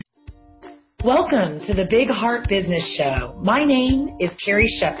Welcome to the Big Heart Business Show. My name is Carrie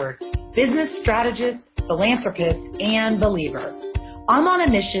Shepard, business strategist, philanthropist, and believer. I'm on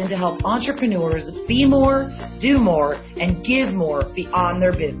a mission to help entrepreneurs be more, do more, and give more beyond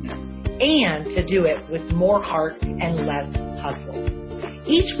their business, and to do it with more heart and less hustle.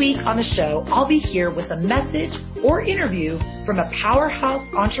 Each week on the show, I'll be here with a message or interview from a powerhouse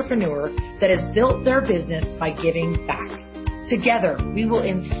entrepreneur that has built their business by giving back. Together, we will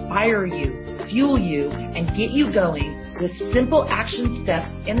inspire you, fuel you, and get you going with simple action steps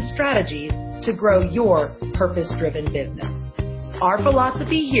and strategies to grow your purpose-driven business. Our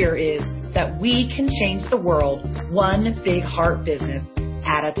philosophy here is that we can change the world one big heart business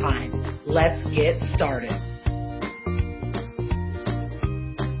at a time. Let's get started.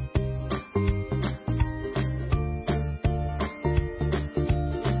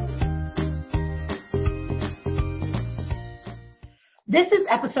 This is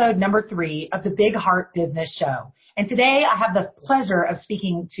episode number 3 of the Big Heart Business Show. And today I have the pleasure of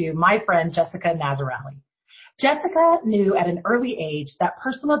speaking to my friend Jessica Nazarelli. Jessica knew at an early age that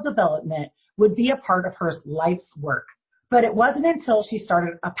personal development would be a part of her life's work. But it wasn't until she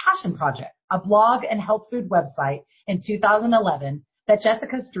started a passion project, a blog and health food website in 2011 that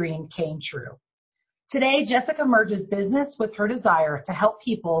Jessica's dream came true. Today, Jessica merges business with her desire to help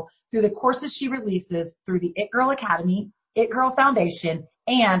people through the courses she releases through the It Girl Academy, It Girl Foundation,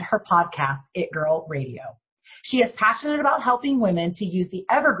 and her podcast, It Girl Radio. She is passionate about helping women to use the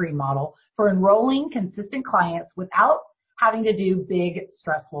evergreen model for enrolling consistent clients without having to do big,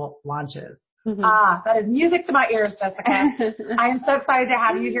 stressful launches. Mm-hmm. That is music to my ears, Jessica. I am so excited to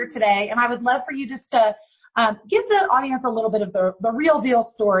have you here today, and I would love for you just to give the audience a little bit of the real deal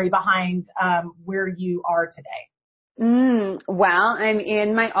story behind where you are today. Well, I'm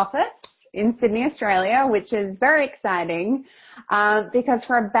in my office in Sydney, Australia, which is very exciting because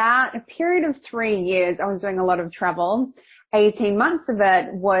for about a period of 3 years, I was doing a lot of travel. 18 months of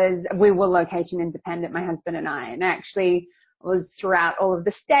it was we were location independent, my husband and I, and actually was throughout all of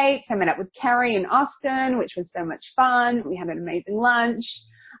the states. I met up with Kerry in Austin, which was so much fun. We had an amazing lunch.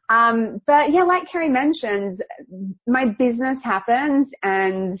 But yeah, like Kerry mentioned, my business happened,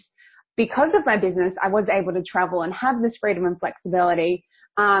 and because of my business, I was able to travel and have this freedom and flexibility.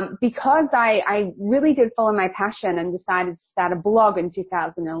 Because I really did follow my passion and decided to start a blog in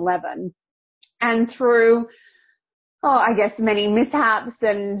 2011. And through, I guess many mishaps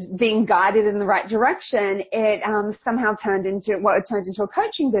and being guided in the right direction, it somehow turned into a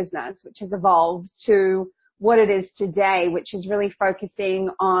coaching business, which has evolved to what it is today, which is really focusing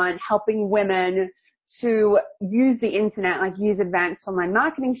on helping women to use the internet, like use advanced online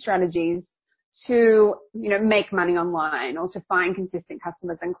marketing strategies to, make money online or to find consistent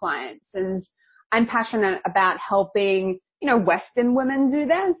customers and clients. And I'm passionate about helping, Western women do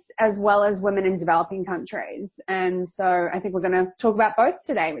this as well as women in developing countries. And so I think we're going to talk about both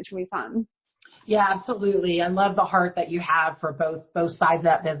today, which will be fun. Yeah, absolutely. I love the heart that you have for both sides of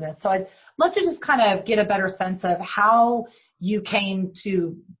that business. So I'd love to just kind of get a better sense of how you came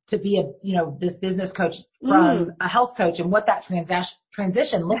to be this business coach from a health coach and what that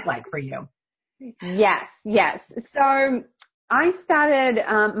transition looked like for you. Yes. So I started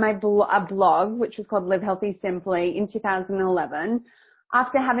a blog, which was called Live Healthy Simply, in 2011,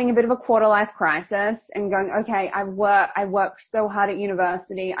 after having a bit of a quarter life crisis and going, okay, I worked so hard at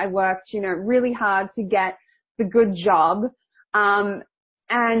university. I worked, really hard to get the good job. And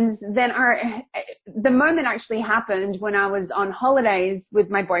then the moment actually happened when I was on holidays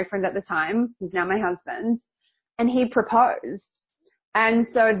with my boyfriend at the time, who's now my husband, and he proposed. And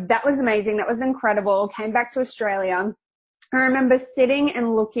so that was amazing. That was incredible. Came back to Australia. I remember sitting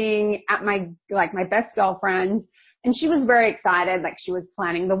and looking at my best girlfriend, and she was very excited. Like, she was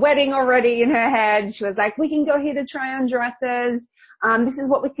planning the wedding already in her head. She was like, we can go here to try on dresses. This is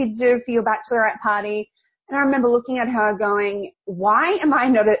what we could do for your bachelorette party. And I remember looking at her going, why am I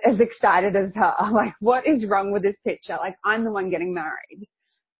not as excited as her? Like, what is wrong with this picture? Like, I'm the one getting married.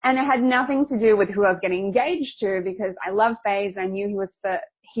 And it had nothing to do with who I was getting engaged to, because I love Faze. I knew he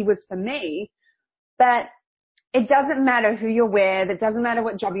was for me. But it doesn't matter who you're with. It doesn't matter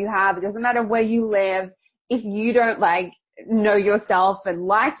what job you have. It doesn't matter where you live. If you don't know yourself and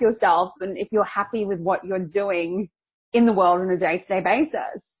like yourself, and if you're happy with what you're doing in the world on a day-to-day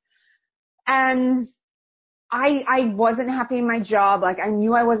basis. And I wasn't happy in my job. Like, I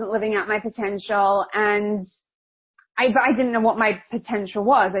knew I wasn't living out my potential, and I didn't know what my potential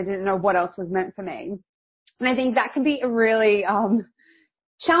was. I didn't know what else was meant for me. And I think that can be a really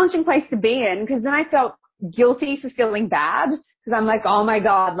challenging place to be in, because then I felt guilty for feeling bad because I'm like, oh my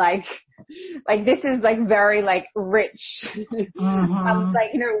God, like this is like very like rich,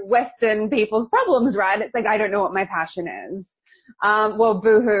 like, Western people's problems, right? It's like, I don't know what my passion is. Well,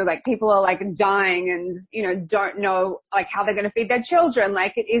 boohoo, like people are like dying and, don't know like how they're going to feed their children.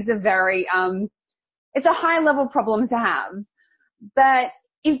 Like it is a very, it's a high level problem to have. But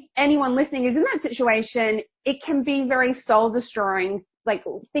if anyone listening is in that situation, it can be very soul destroying, like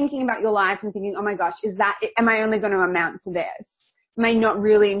thinking about your life and thinking, oh my gosh, am I only going to amount to this? Am I not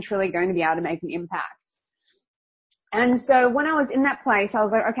really and truly going to be able to make an impact? And so when I was in that place, I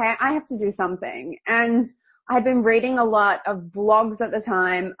was like, okay, I have to do something. And I'd been reading a lot of blogs at the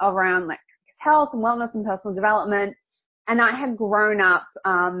time around like health and wellness and personal development. And I had grown up,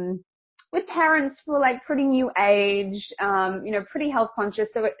 with parents who were like pretty new age, pretty health conscious.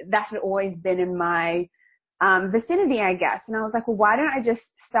 So that had always been in my, vicinity, I guess. And I was like, well, why don't I just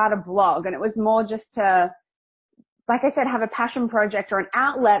start a blog? And it was more just to, like I said, have a passion project or an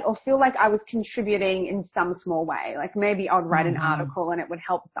outlet or feel like I was contributing in some small way. Like maybe I'd write an article and it would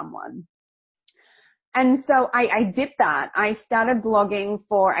help someone. And so I did that. I started blogging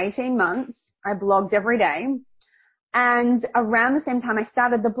for 18 months. I blogged every day. And around the same time I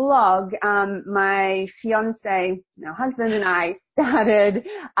started the blog, my fiance, now husband, and I started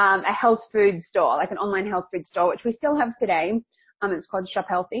a health food store, like an online health food store, which we still have today. It's called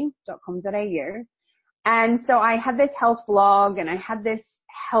shophealthy.com.au. And so I had this health blog and I had this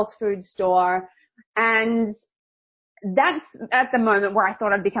health food store, and that's at the moment where I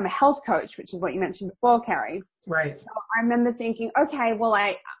thought I'd become a health coach, which is what you mentioned before, Carrie. Right. So I remember thinking, okay, well,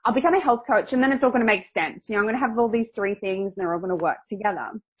 I'll become a health coach and then it's all going to make sense. I'm going to have all these three things and they're all going to work together.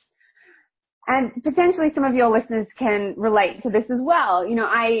 And potentially some of your listeners can relate to this as well.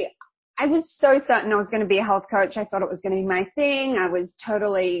 I was so certain I was going to be a health coach. I thought it was going to be my thing. I was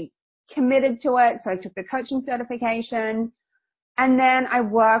totally committed to it. So I took the coaching certification. And then I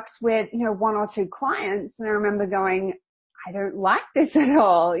worked with, one or two clients, and I remember going, I don't like this at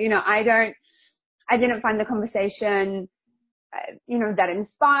all. I didn't find the conversation, that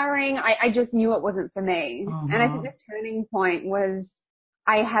inspiring. I just knew it wasn't for me. And I think the turning point was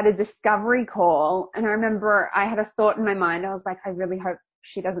I had a discovery call, and I remember I had a thought in my mind. I was like, I really hope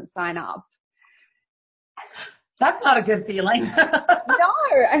she doesn't sign up. That's not a good feeling. No,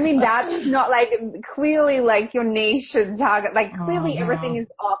 I mean, that's not like clearly like your niche and target, like clearly everything is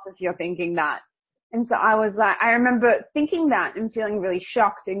off if you're thinking that. And so I was like, I remember thinking that and feeling really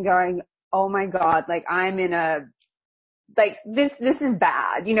shocked and going, oh my God, like I'm in this is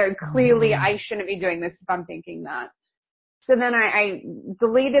bad. Clearly I shouldn't be doing this if I'm thinking that. So then I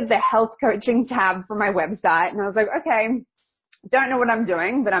deleted the health coaching tab from my website, and I was like, okay, don't know what I'm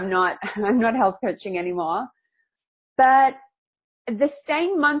doing, but I'm not health coaching anymore. But the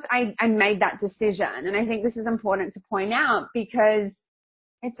same month I made that decision, and I think this is important to point out because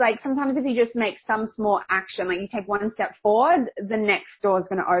it's like sometimes if you just make some small action, like you take one step forward, the next door is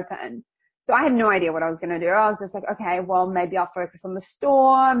going to open. So I had no idea what I was going to do. I was just like, okay, well, maybe I'll focus on the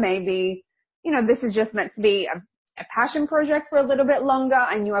store. Maybe, this is just meant to be a passion project for a little bit longer.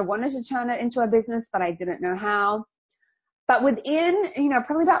 I knew I wanted to turn it into a business, but I didn't know how. But within,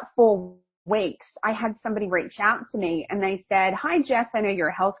 probably about 4 weeks, I had somebody reach out to me and they said, hi, Jess, I know you're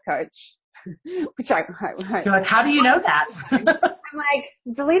a health coach. Which you're like, how do you know that? I'm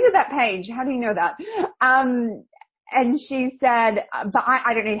like, deleted that page. How do you know that? And she said, but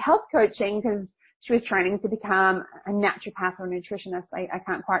I don't need health coaching, because she was training to become a naturopath or nutritionist. I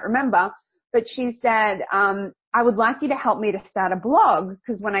can't quite remember. But she said, I would like you to help me to start a blog,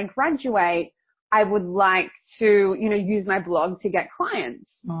 because when I graduate, I would like to, use my blog to get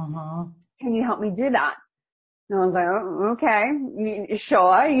clients. Can you help me do that? And I was like, oh, okay, sure.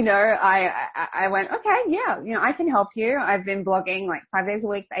 I went, okay, yeah, I can help you. I've been blogging like 5 days a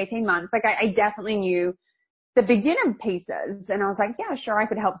week for 18 months. Like I definitely knew the beginner pieces. And I was like, yeah, sure, I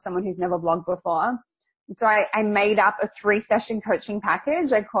could help someone who's never blogged before. So I made up a 3-session coaching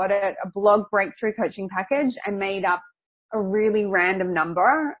package. I called it a blog breakthrough coaching package. I made up a really random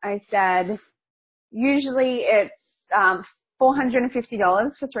number. I said, usually it's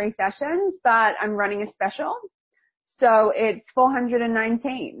 $450 for 3 sessions, but I'm running a special. So it's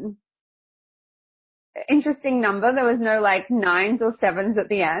 $419. Interesting number. There was no like 9s or 7s at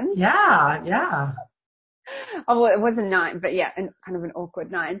the end. Yeah. Oh, well, it was a 9, but yeah, kind of an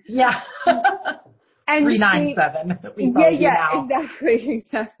awkward 9. Yeah. And 397.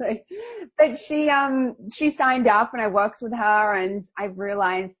 Exactly. But she signed up and I worked with her, and I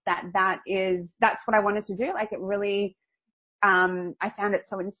realized that's what I wanted to do. Like it really, I found it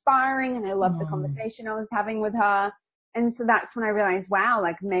so inspiring, and I loved the conversation I was having with her. And so that's when I realized, wow,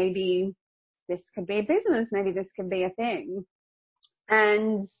 like maybe this could be a business. Maybe this could be a thing.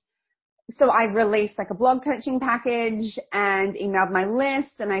 And so I released like a blog coaching package and emailed my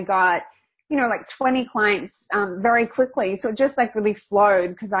list, and I got, like 20 clients, very quickly. So it just like really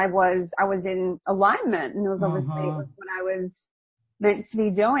flowed because I was in alignment, and it was obviously it was what I was meant to be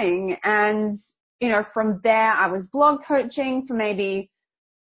doing. And, from there I was blog coaching for maybe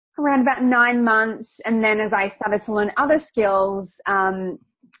around about 9 months. And then as I started to learn other skills,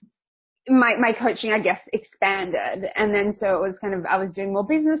 my coaching, I guess, expanded. And then so it was kind of, I was doing more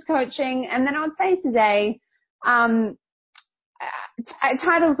business coaching. And then I would say today,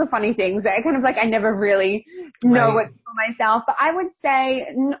 titles are funny things. I kind of like, I never really know what's for myself, but I would say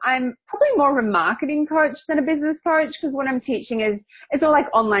I'm probably more of a marketing coach than a business coach, because what I'm teaching is, it's all like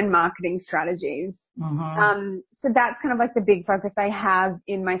online marketing strategies. So that's kind of like the big focus I have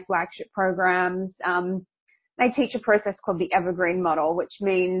in my flagship programs. I teach a process called the evergreen model, which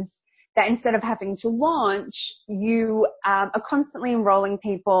means that instead of having to launch, you are constantly enrolling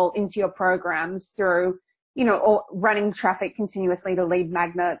people into your programs through, or running traffic continuously to lead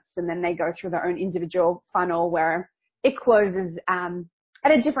magnets, and then they go through their own individual funnel where it closes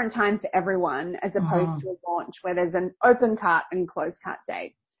at a different time for everyone, as opposed to a launch where there's an open cart and closed cart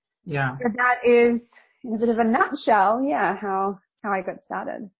date. Yeah. So that is, in a bit of a nutshell, how I got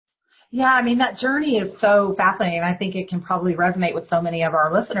started. Yeah, I mean, that journey is so fascinating. And I think it can probably resonate with so many of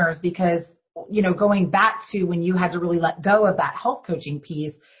our listeners because, going back to when you had to really let go of that health coaching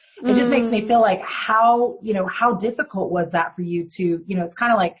piece, it just makes me feel like how difficult was that for you to, it's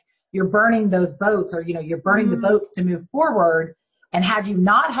kind of like you're burning those boats, or, you're burning the boats to move forward. And had you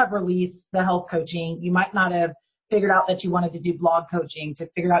not have released the health coaching, you might not have figured out that you wanted to do blog coaching, to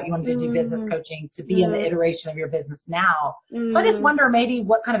figure out you wanted to do business coaching, to be in the iteration of your business now. So I just wonder maybe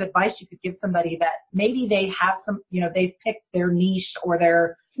what kind of advice you could give somebody that maybe they have some, they've picked their niche or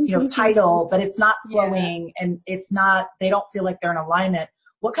their, title, but it's not flowing and it's not, they don't feel like they're in alignment.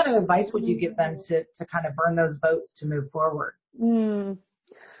 What kind of advice would you give them to kind of burn those boats to move forward? Well,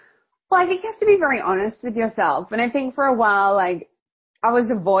 I think you have to be very honest with yourself. And I think for a while, like, I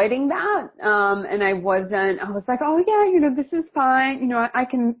was avoiding that. And I was like, oh yeah, this is fine. I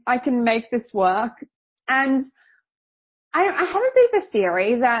can make this work. And I have a bit of a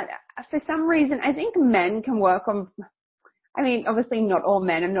theory that for some reason, I think men can work on, I mean, obviously not all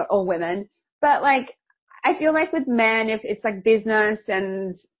men and not all women, but like, I feel like with men, if it's like business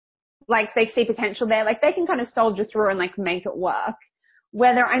and like they see potential there, like they can kind of soldier through and like make it work.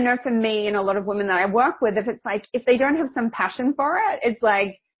 Whether I know for me and a lot of women that I work with, if it's like, if they don't have some passion for it, it's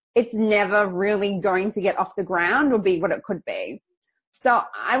like, it's never really going to get off the ground or be what it could be. So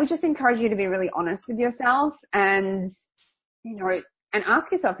I would just encourage you to be really honest with yourself and, and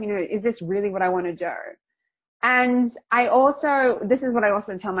ask yourself, is this really what I want to do? And this is what I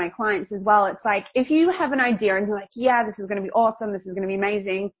also tell my clients as well. It's like, if you have an idea and you're like, yeah, this is going to be awesome, this is going to be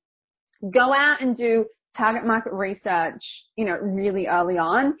amazing, go out and do target market research, really early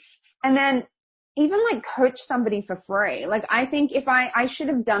on. And then even like coach somebody for free. Like, I think if I should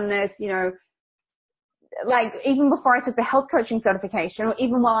have done this, like even before I took the health coaching certification, or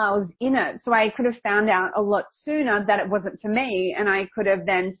even while I was in it. So I could have found out a lot sooner that it wasn't for me, and I could have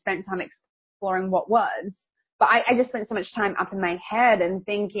then spent time exploring what was. But I just spent so much time up in my head and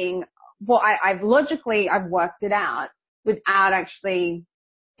thinking, well, I've worked it out without actually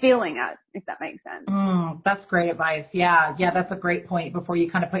feeling it, if that makes sense. That's great advice. Yeah, that's a great point. Before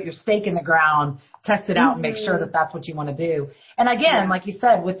you kind of put your stake in the ground, test it out and make sure that that's what you want to do. And again, like you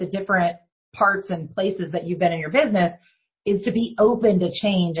said, with the different parts and places that you've been in your business, is to be open to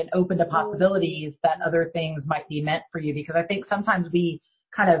change and open to possibilities that other things might be meant for you. Because I think sometimes we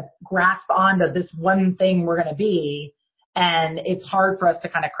kind of grasp onto this one thing we're going to be, and it's hard for us to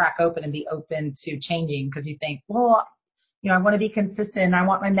kind of crack open and be open to changing, because you think, well, I want to be consistent. I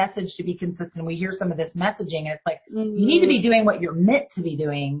want my message to be consistent. We hear some of this messaging, and it's like, you need to be doing what you're meant to be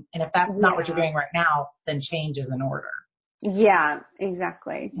doing. And if that's not what you're doing right now, then change is in order. Yeah,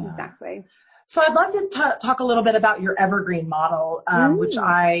 exactly. Yeah. Exactly. So I'd love to talk a little bit about your evergreen model, which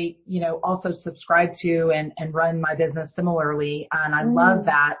I, also subscribe to and run my business similarly. And I love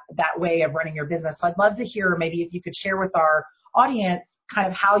that way of running your business. So I'd love to hear maybe if you could share with our audience kind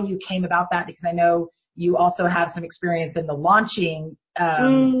of how you came about that, because I know you also have some experience in the launching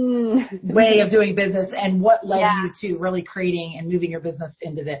way of doing business, and what led you to really creating and moving your business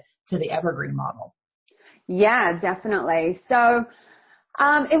into the evergreen model. Yeah, definitely. So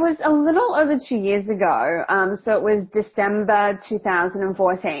it was a little over 2 years ago. So it was December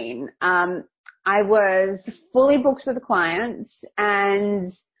 2014. I was fully booked with a client,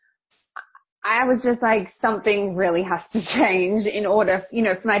 and I was just like, something really has to change in order,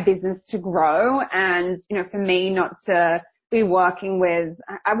 for my business to grow, and, for me not to be working with,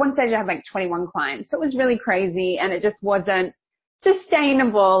 I want to say I have like 21 clients. So it was really crazy and it just wasn't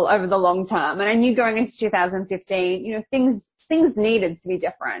sustainable over the long term. And I knew going into 2015, you know, things needed to be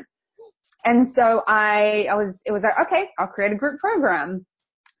different. And so it was like, okay, I'll create a group program.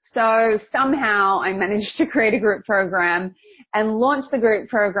 So somehow I managed to create a group program and launch the group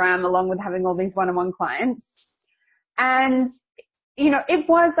program along with having all these one-on-one clients. And, you know, it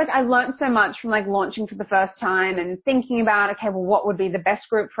was like I learned so much from like launching for the first time and thinking about, okay, well, what would be the best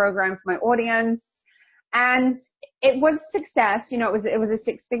group program for my audience? And it was success. You know, it was a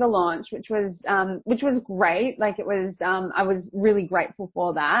 6-figure launch, which was great. Like it was, I was really grateful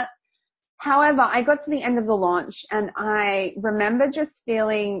for that. However, I got to the end of the launch and I remember just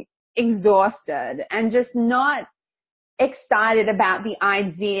feeling exhausted and just not excited about the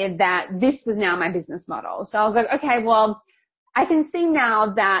idea that this was now my business model. So I was like, okay, well, I can see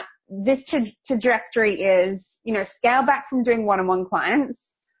now that this trajectory is, you know, scale back from doing one-on-one clients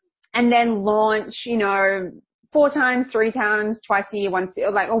and then launch, you know, 4 times, 3 times, twice a year, once,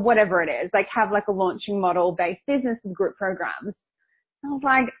 or like, or whatever it is, like have like a launching model based business with group programs. I was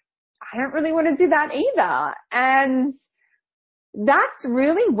like, I don't really want to do that either. And that's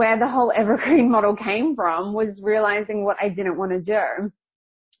really where the whole evergreen model came from, was realizing what I didn't want to do.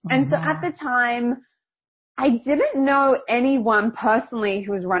 Mm-hmm. And so at the time, I didn't know anyone personally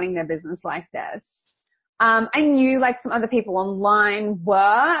who was running their business like this. I knew like some other people online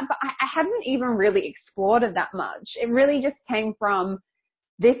were, but I hadn't even really explored it that much. It really just came from,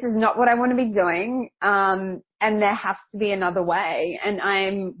 this is not what I want to be doing. And there has to be another way. And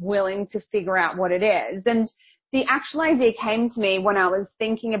I'm willing to figure out what it is. And the actual idea came to me when I was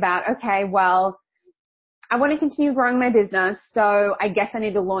thinking about, okay, well, I want to continue growing my business. So I guess I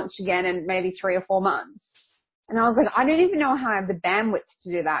need to launch again in maybe 3 or 4 months. And I was like, I don't even know how I have the bandwidth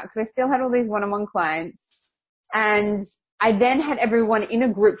to do that, because I still had all these one-on-one clients. And I then had everyone in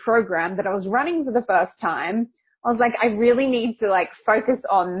a group program that I was running for the first time. I was like, I really need to like focus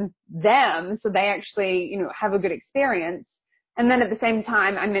on them so they actually, you know, have a good experience. And then at the same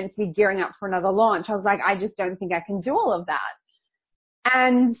time, I'm meant to be gearing up for another launch. I was like, I just don't think I can do all of that.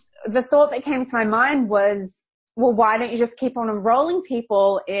 And the thought that came to my mind was, well, why don't you just keep on enrolling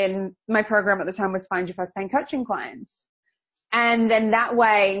people in my program at the time was Find Your First Paying Coaching Clients. And then that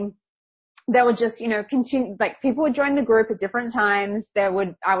way they would just, you know, continue, like people would join the group at different times. I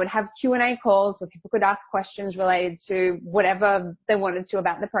would have Q&A calls where people could ask questions related to whatever they wanted to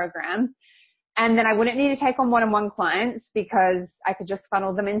about the program. And then I wouldn't need to take on one-on-one clients because I could just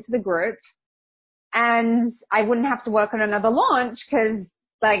funnel them into the group. And I wouldn't have to work on another launch because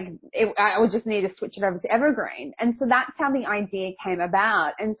I would just need to switch it over to Evergreen. And so that's how the idea came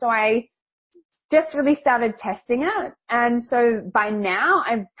about. And so I just really started testing it. And so by now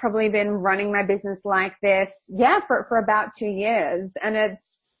I've probably been running my business like this, for about 2 years. And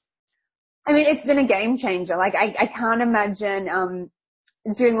it's been a game changer. Like I can't imagine,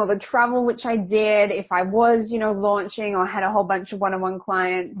 doing all the travel, which I did, if I was, you know, launching or had a whole bunch of one-on-one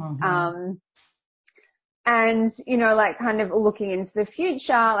clients. Mm-hmm. And, you know, like kind of looking into the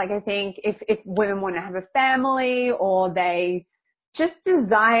future, like I think if women want to have a family or they just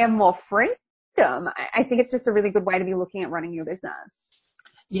desire more freedom, I think it's just a really good way to be looking at running your business.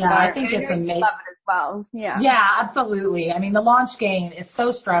 Yeah, so I think it's amazing. Love it as well. Yeah. Yeah, absolutely. I mean, the launch game is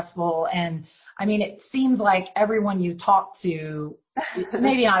so stressful, and I mean, it seems like everyone you talk to,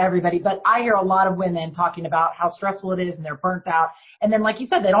 maybe not everybody, but I hear a lot of women talking about how stressful it is and they're burnt out. And then, like you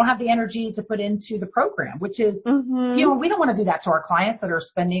said, they don't have the energy to put into the program, which is, mm-hmm. you know, we don't want to do that to our clients that are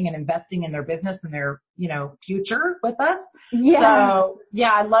spending and investing in their business and their, you know, future with us. Yeah. So,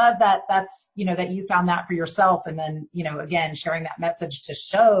 yeah, I love that that's, you know, that you found that for yourself. And then, you know, again, sharing that message to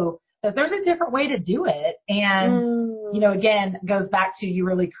show that there's a different way to do it. And, you know, again, goes back to you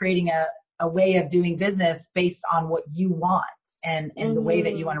really creating a way of doing business based on what you want and the way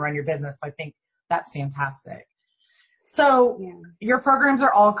that you want to run your business. I think that's fantastic. So your programs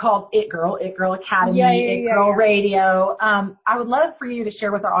are all called It Girl Academy, It Girl Radio. I would love for you to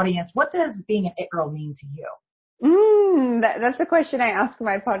share with our audience, what does being an It Girl mean to you? That's a question I ask in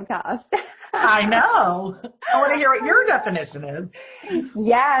my podcast. I know. I want to hear what your definition is.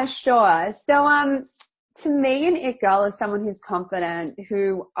 Yeah, sure. So, to me, an It Girl is someone who's confident,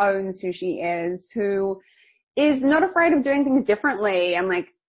 who owns who she is, who is not afraid of doing things differently and like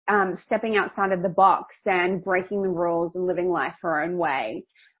stepping outside of the box and breaking the rules and living life her own way.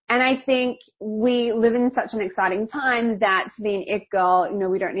 And I think we live in such an exciting time that to be an It Girl, you know,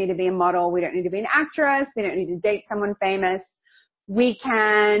 we don't need to be a model, we don't need to be an actress, we don't need to date someone famous. We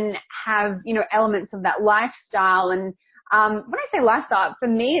can have, you know, elements of that lifestyle and When I say lifestyle, for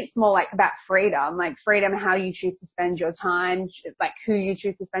me, it's more like about freedom, like freedom, how you choose to spend your time, like who you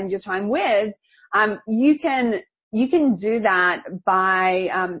choose to spend your time with. You can do that by,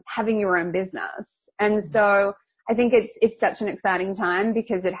 having your own business. And so I think it's such an exciting time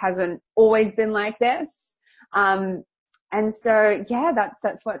because it hasn't always been like this. And so, yeah,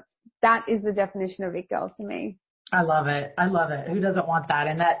 that is the definition of It Girl to me. I love it. I love it. Who doesn't want that?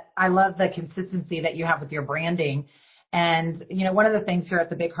 And I love the consistency that you have with your branding. And, one of the things here at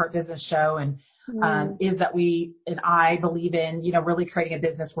the Big Heart Business Show is that I believe in, really creating a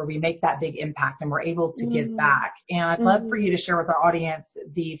business where we make that big impact and we're able to give back. And I'd love for you to share with our audience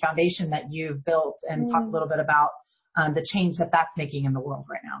the foundation that you've built and talk a little bit about the change that's making in the world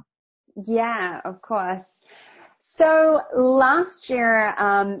right now. Yeah, of course. So last year,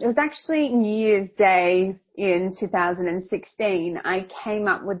 it was actually New Year's Day in 2016. I came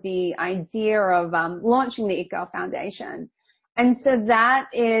up with the idea of launching the It Girl Foundation. And so that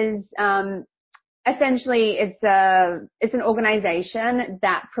is essentially it's an organization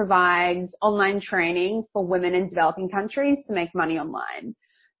that provides online training for women in developing countries to make money online.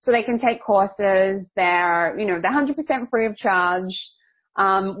 So they can take courses. They're 100% free of charge.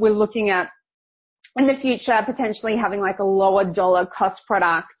 We're looking at in the future potentially having like a lower dollar cost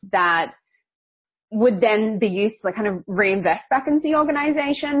product that would then be used to kind of reinvest back into the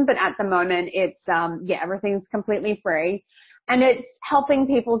organization. But at the moment it's, everything's completely free, and it's helping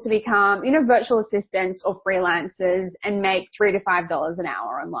people to become, virtual assistants or freelancers and make $3 to $5 an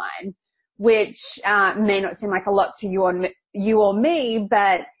hour online, which, may not seem like a lot to you or me,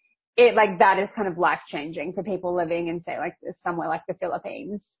 but that is kind of life changing for people living in, say, like somewhere like the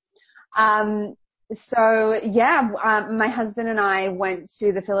Philippines. My husband and I went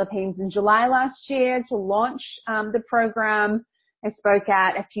to the Philippines in July last year to launch the program. I spoke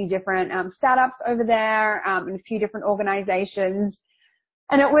at a few different startups over there and a few different organizations,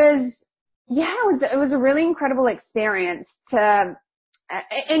 and it was a really incredible experience and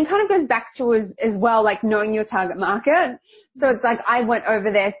kind of goes back to as well, like knowing your target market. So it's like I went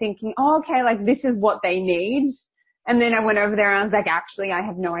over there thinking, like this is what they need. And then I went over there and I was like, actually, I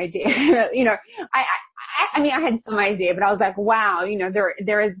have no idea. I had some idea, but I was like, wow,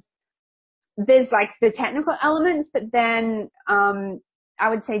 there's like the technical elements, but then, I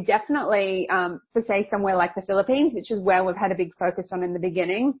would say definitely, for say somewhere like the Philippines, which is where we've had a big focus on in the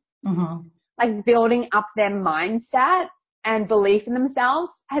beginning, like building up their mindset and belief in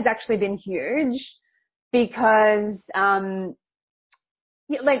themselves has actually been huge because,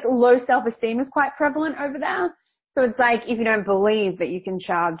 low self-esteem is quite prevalent over there. So it's like, if you don't believe that you can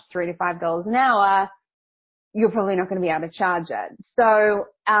charge $3 to $5 an hour, you're probably not going to be able to charge it. So,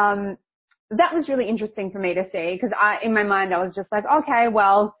 that was really interesting for me to see because in my mind, I was just like, okay,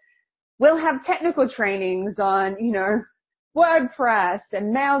 well, we'll have technical trainings on, WordPress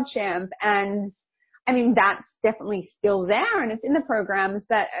and MailChimp. And I mean, that's definitely still there and it's in the programs,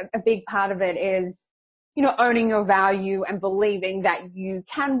 but a big part of it is, owning your value and believing that you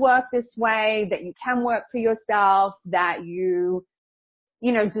can work this way, that you can work for yourself, that you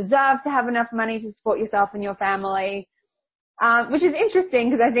deserve to have enough money to support yourself and your family, which is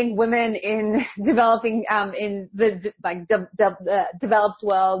interesting because I think women in developing, in the developed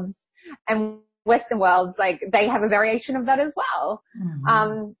worlds and Western worlds, like they have a variation of that as well.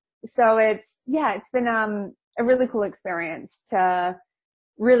 So it's been, a really cool experience to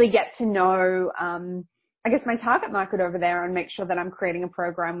really get to know, I guess my target market over there and make sure that I'm creating a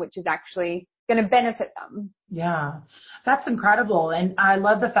program which is actually going to benefit them. Yeah, that's incredible. And I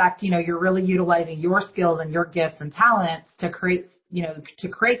love the fact, you're really utilizing your skills and your gifts and talents to create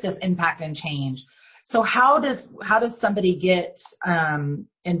this impact and change. So how does somebody get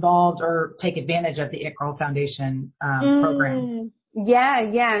involved or take advantage of the It Girl Foundation program?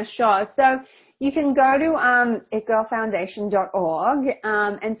 Yeah, sure. So you can go to itgirlfoundation.org,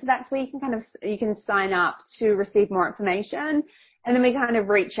 and so that's where you can sign up to receive more information, and then we kind of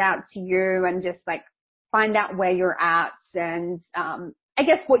reach out to you and just like find out where you're at and I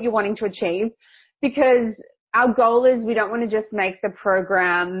guess what you're wanting to achieve, because our goal is we don't want to just make the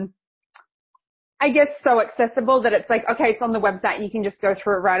program, I guess, so accessible that it's like, okay, it's on the website and you can just go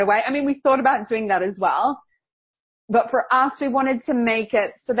through it right away. I mean, we thought about doing that as well. But for us, we wanted to make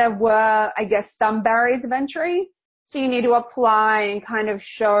it so there were, I guess, some barriers of entry. So you need to apply and kind of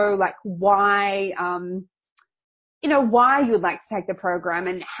show like why, why you would like to take the program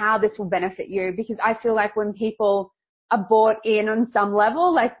and how this will benefit you. Because I feel like when people are bought in on some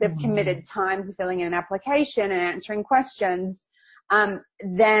level, like they've committed time to filling in an application and answering questions, then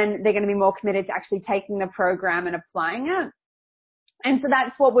they're going to be more committed to actually taking the program and applying it. And so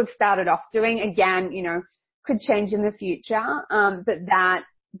that's what we've started off doing. Again, could change in the future.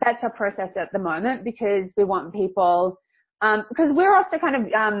 That's our process at the moment, because we want people, because we're also kind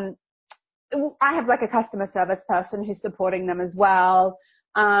of, I have like a customer service person who's supporting them as well.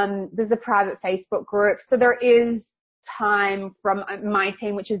 There's a private Facebook group. So there is time from my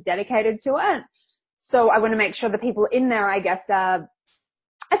team, which is dedicated to it. So I want to make sure the people in there, I guess, are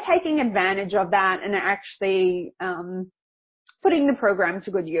taking advantage of that and are actually, putting the program to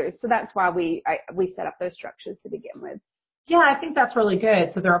good use. So that's why we set up those structures to begin with. Yeah, I think that's really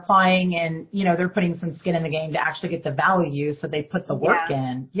good. So they're applying and, they're putting some skin in the game to actually get the value. So they put the work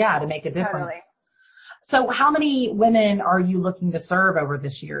in, to make a difference. Totally. So how many women are you looking to serve over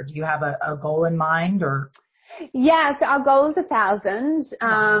this year? Do you have a goal in mind, or? Yeah, so our goal is 1,000.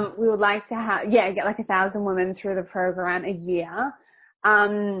 We would like to get like 1,000 women through the program a year.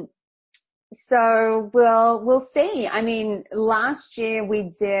 So we'll see. I mean, last year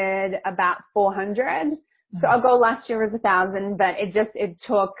we did about 400. So our goal last year was 1,000, but it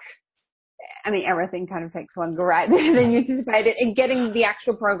took, everything kind of takes longer, right, than you anticipated. And getting the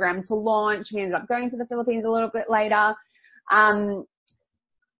actual program to launch, we ended up going to the Philippines a little bit later. And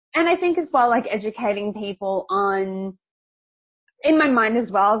I think as well, like educating people on, in my mind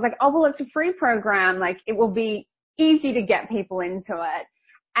as well, I was like, oh, well, it's a free program. Like it will be easy to get people into it.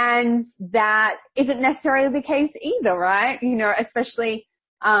 And that isn't necessarily the case either, right? Especially,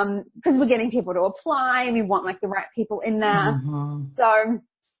 because we're getting people to apply and we want like the right people in there. Mm-hmm. So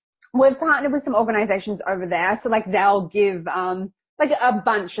we've partnered with some organizations over there. So like they'll give, like a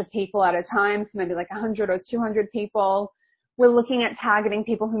bunch of people at a time. So maybe like 100 or 200 people. We're looking at targeting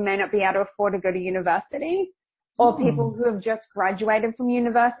people who may not be able to afford to go to university, or people who have just graduated from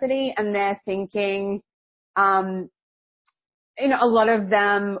university and they're thinking, a lot of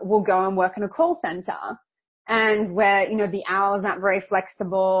them will go and work in a call center, and where, the hours aren't very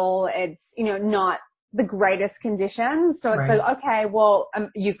flexible. It's, not the greatest conditions. So it's like, okay, well,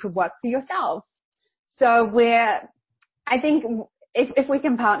 you could work for yourself. So I think if we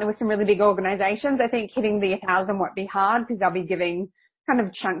can partner with some really big organizations, I think hitting the 1,000 won't be hard, because they'll be giving kind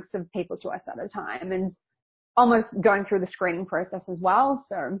of chunks of people to us at a time and almost going through the screening process as well.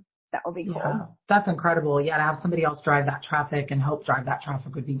 So that will be cool. Yeah, that's incredible. Yeah, to have somebody else drive that traffic and help drive that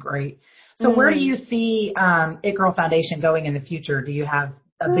traffic would be great. So where do you see It Girl Foundation going in the future? Do you have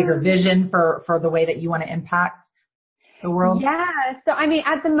a bigger vision for the way that you want to impact the world? Yeah. So,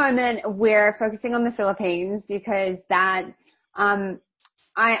 at the moment we're focusing on the Philippines, because that,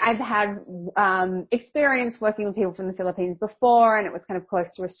 I've had, experience working with people from the Philippines before, and it was kind of close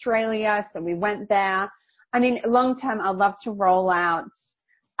to Australia. So we went there. Long term, I'd love to roll out,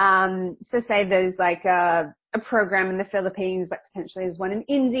 so say there's like a program in the Philippines, like potentially there's one in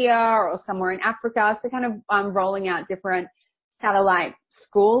India or somewhere in Africa. So kind of, rolling out different satellite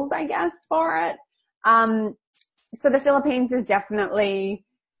schools, I guess, for it. So the Philippines is definitely,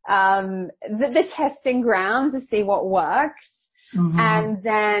 the testing ground to see what works. Mm-hmm. And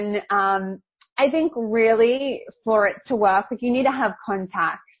then, I think really for it to work, like you need to have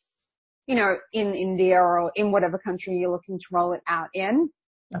contacts, in India or in whatever country you're looking to roll it out in.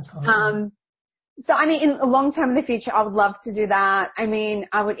 Absolutely. So, in the long term in the future, I would love to do that.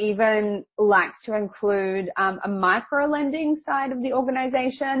 I would even like to include, a micro lending side of the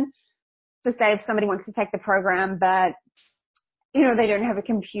organization. So say if somebody wants to take the program, but, they don't have a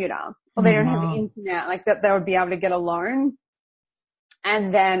computer or they don't have the internet, like that, they would be able to get a loan.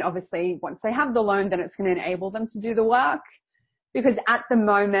 And then obviously once they have the loan, then it's going to enable them to do the work. Because at the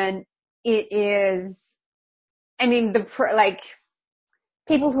moment it is,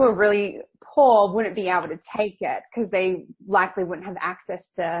 people who are really poor wouldn't be able to take it because they likely wouldn't have access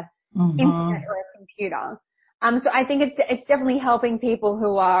to internet or a computer. So I think it's definitely helping people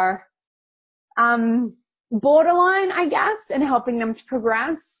who are, borderline, I guess, and helping them to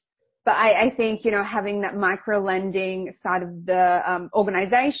progress. But I think, having that micro lending side of the,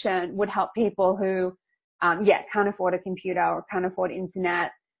 organization would help people who, can't afford a computer or can't afford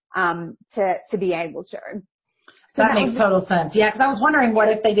internet, to be able to. So that makes total sense. Yeah, because I was wondering what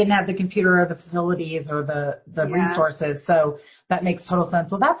if they didn't have the computer or the facilities or the resources. So that makes total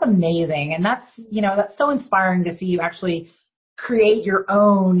sense. Well, that's amazing. And that's, that's so inspiring to see you actually create your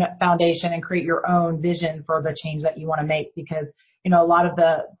own foundation and create your own vision for the change that you want to make. Because, a lot of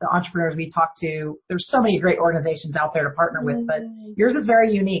the entrepreneurs we talk to, there's so many great organizations out there to partner with, but yours is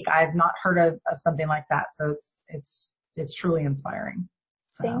very unique. I've not heard of something like that. So it's truly inspiring.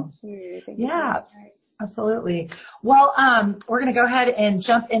 So, Thank you. Yeah. Absolutely. Well, we're going to go ahead and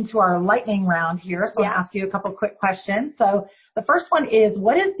jump into our lightning round here. So I'll ask you a couple quick questions. So the first one is,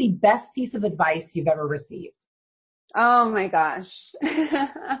 what is the best piece of advice you've ever received? Oh my gosh.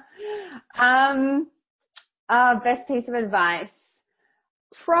 Best piece of advice.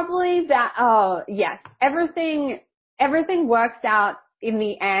 Probably that, oh, yes. Everything works out in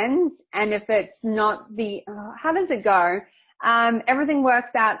the end. And if it's not how does it go? Everything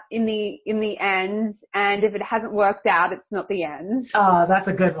works out in the end. And if it hasn't worked out, it's not the end. Oh, that's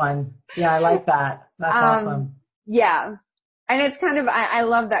a good one. Yeah, I like that. That's awesome. Yeah. And it's kind of, I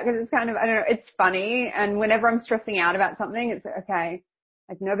love that because it's kind of, I don't know, it's funny. And whenever I'm stressing out about something, it's okay.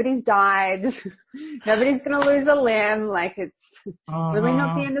 Like nobody's died. Nobody's going to lose a limb. Like it's really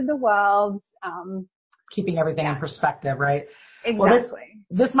not the end of the world. Keeping everything in perspective, right? Exactly. Well,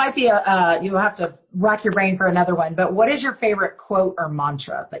 this might be you'll have to rack your brain for another one, but what is your favorite quote or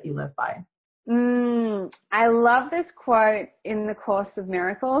mantra that you live by? I love this quote in the Course of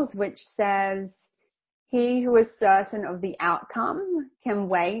Miracles, which says, "He who is certain of the outcome can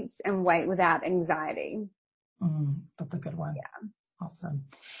wait and wait without anxiety." That's a good one. Yeah. Awesome.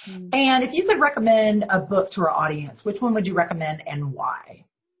 And if you could recommend a book to our audience, which one would you recommend and why?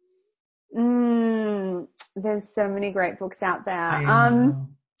 There's so many great books out there. I know.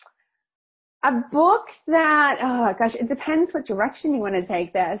 A book that, oh gosh, it depends what direction you want to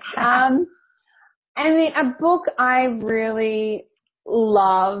take this. I mean, a book I really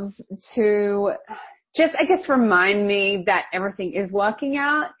love to just, I guess, remind me that everything is working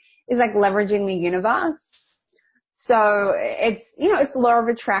out is like Leveraging the Universe. So it's, it's law of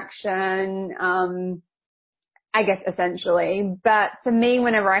attraction, I guess, essentially. But for me,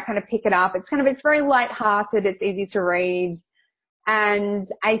 whenever I kind of pick it up, it's very lighthearted. It's easy to read. And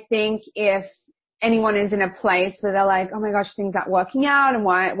I think if anyone is in a place where they're like, oh my gosh, things aren't working out and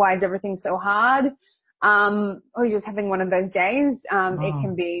why is everything so hard? Or you're just having one of those days, it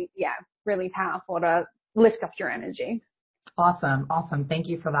can be, really powerful to lift up your energy. Awesome. Thank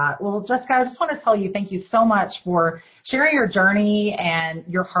you for that. Well, Jessica, I just want to tell you thank you so much for sharing your journey and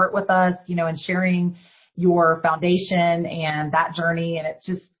your heart with us, and sharing your foundation and that journey. And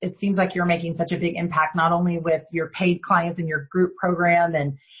it seems like you're making such a big impact, not only with your paid clients in your group program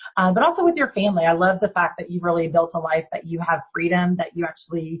and, but also with your family. I love the fact that you really built a life that you have freedom, that you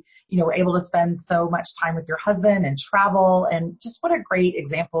actually, were able to spend so much time with your husband and travel. And just what a great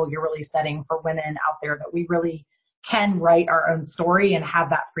example you're really setting for women out there, that we really can write our own story and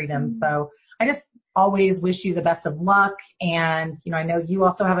have that freedom. So I just always wish you the best of luck. And, I know you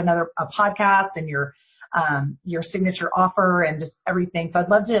also have a podcast and your signature offer and just everything. So I'd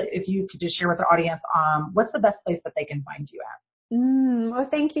love to, if you could just share with our audience, what's the best place that they can find you at? Well,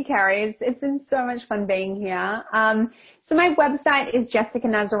 thank you, Carrie. It's been so much fun being here. So my website is Jessica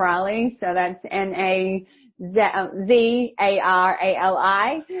Nazarali. So that's Nazarali.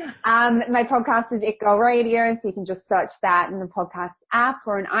 My podcast is It Girl Radio, so you can just search that in the podcast app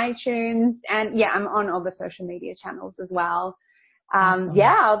or in iTunes. And I'm on all the social media channels as well. Awesome.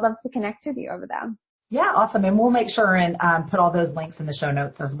 I'd love to connect with you over there. Yeah, awesome. And we'll make sure and put all those links in the show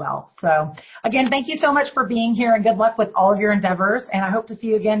notes as well. So again, thank you so much for being here and good luck with all of your endeavors. And I hope to see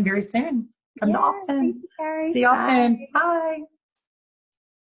you again very soon. Come to Austin. Thank you, Carrie. See you often. Bye.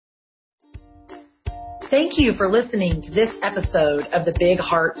 Thank you for listening to this episode of the Big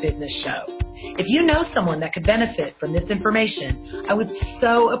Heart Business Show. If you know someone that could benefit from this information, I would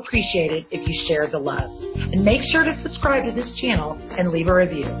so appreciate it if you shared the love. And make sure to subscribe to this channel and leave a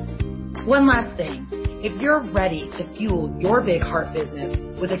review. One last thing. If you're ready to fuel your big heart business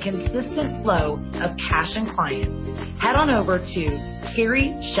with a consistent flow of cash and clients, head on over to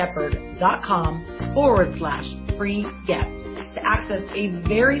carrieshepard.com/free gift to access a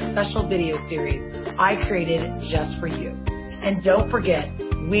very special video series I created just for you. And don't forget,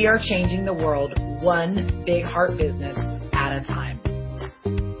 we are changing the world one big heart business at a time.